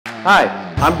Hi,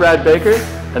 I'm Brad Baker,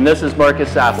 and this is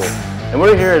Marcus Apple, and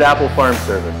we're here at Apple Farm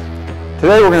Service.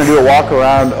 Today we're going to do a walk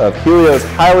around of Hylio's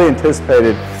highly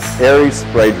anticipated ARES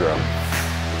spray drone.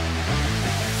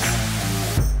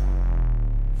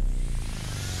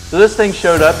 So this thing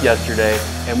showed up yesterday,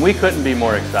 and we couldn't be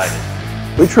more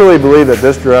excited. We truly believe that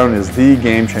this drone is the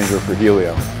game changer for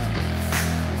Hylio.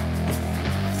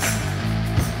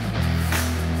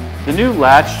 The new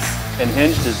latch and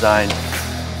hinge design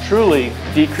truly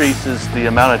decreases the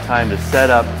amount of time to set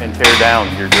up and tear down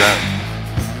your drone.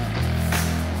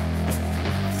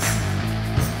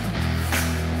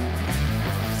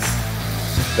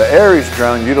 The ARES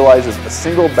drone utilizes a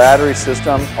single battery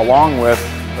system along with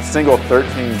a single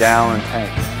 13-gallon tank.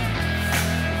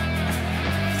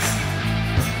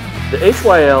 The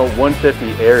HYL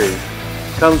 150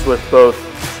 ARES comes with both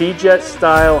T-Jet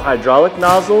style hydraulic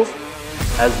nozzles,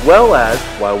 as well as,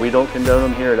 while we don't condone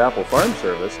them here at Apple Farm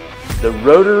Service, the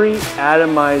rotary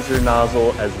atomizer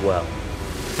nozzle as well.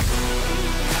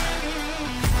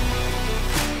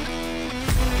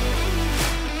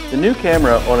 The new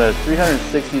camera on a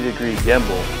 360-degree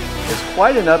gimbal is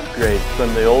quite an upgrade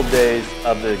from the old days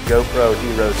of the GoPro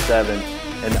Hero 7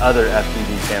 and other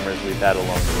FPV cameras we've had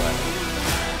along the way.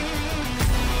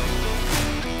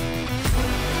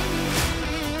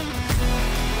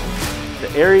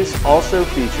 The ARES also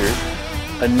features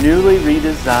a newly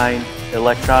redesigned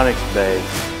electronics bay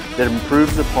that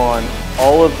improves upon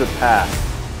all of the past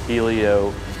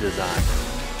Hylio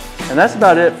designs. And that's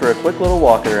about it for a quick little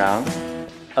walk around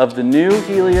of the new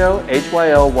Hylio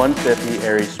HYL 150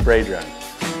 ARES spray drone.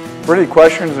 For any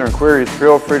questions or inquiries,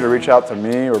 feel free to reach out to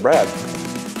me or Brad.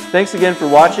 Thanks again for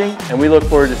watching, and we look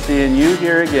forward to seeing you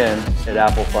here again at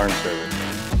Apple Farm Service.